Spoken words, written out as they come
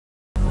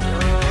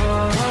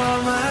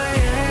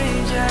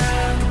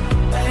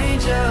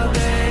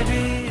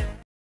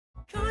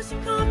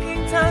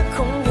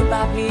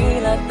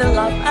ตล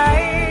อดไป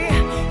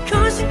ข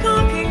อฉันขอ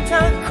เพียงเธ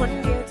อคน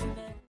เดียว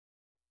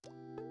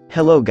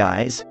Hello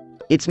guys.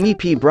 It's me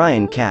P.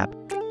 Brian Cap.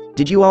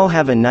 Did you all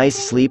have a nice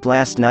sleep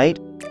last night?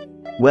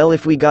 Well,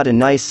 if we got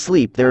a nice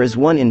sleep, there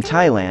is one in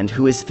Thailand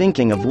who is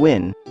thinking of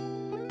Win.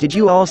 Did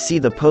you all see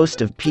the post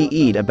of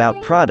P.E.D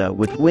about Prada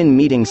with Win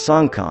meeting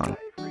Songkang?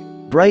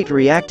 Bright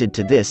reacted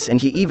to this and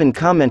he even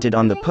commented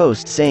on the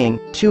post saying,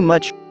 "Too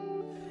much.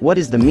 What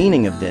is the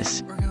meaning of this?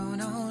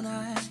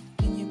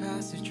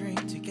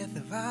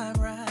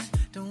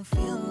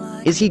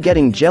 Is he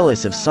getting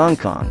jealous of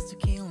Songkang,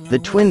 the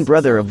twin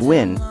brother of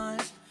Win?"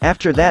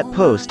 After that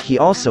post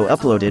he also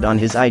uploaded on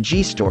his IG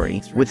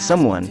story, with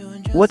someone,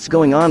 "What's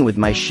going on with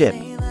my ship?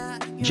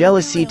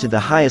 Jealousy to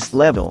the highest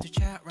level."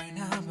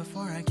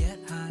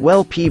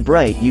 Well, P.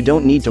 Bright, you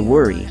don't need to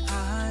worry.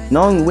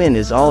 Nong Win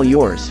is all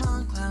yours.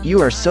 You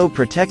are so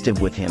protective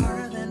with him.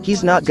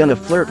 He's not gonna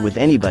flirt with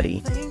anybody.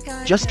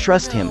 Just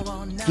trust him.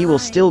 He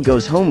will still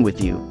goes home with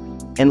you.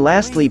 And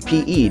lastly,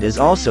 P.E.D is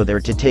also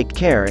there to take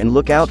care and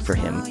look out for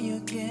him.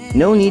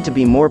 No need to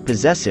be more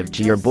possessive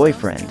to your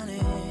boyfriend.